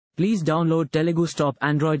Please download Telugu Stop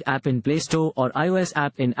Android app in Play Store or iOS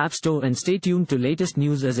app in App Store and stay tuned to latest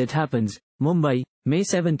news as it happens. Mumbai, May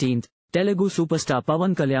 17th. Telugu superstar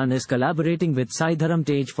Pawan Kalyan is collaborating with Sai Dharam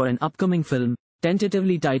for an upcoming film,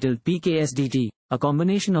 tentatively titled PKSDT, a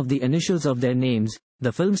combination of the initials of their names.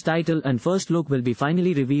 The film's title and first look will be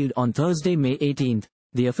finally revealed on Thursday, May 18th.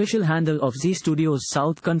 The official handle of Zee Studios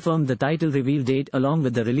South confirmed the title reveal date along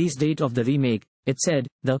with the release date of the remake. It said,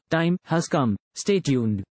 "The time has come. Stay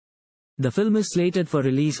tuned." The film is slated for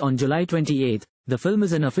release on July 28. The film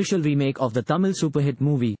is an official remake of the Tamil superhit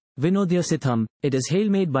movie, Vinodya Sitham. It is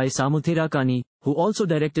hail-made by Samuthirakani, who also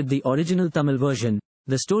directed the original Tamil version.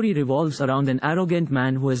 The story revolves around an arrogant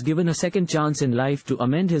man who is given a second chance in life to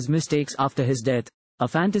amend his mistakes after his death. A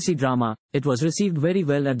fantasy drama, it was received very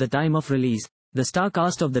well at the time of release. The star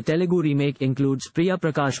cast of the Telugu remake includes Priya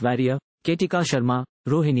Varrier, Ketika Sharma,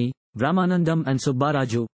 Rohini, Brahmanandam and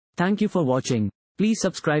Subbaraju. Thank you for watching. Please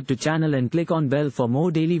subscribe to channel and click on bell for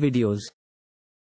more daily videos.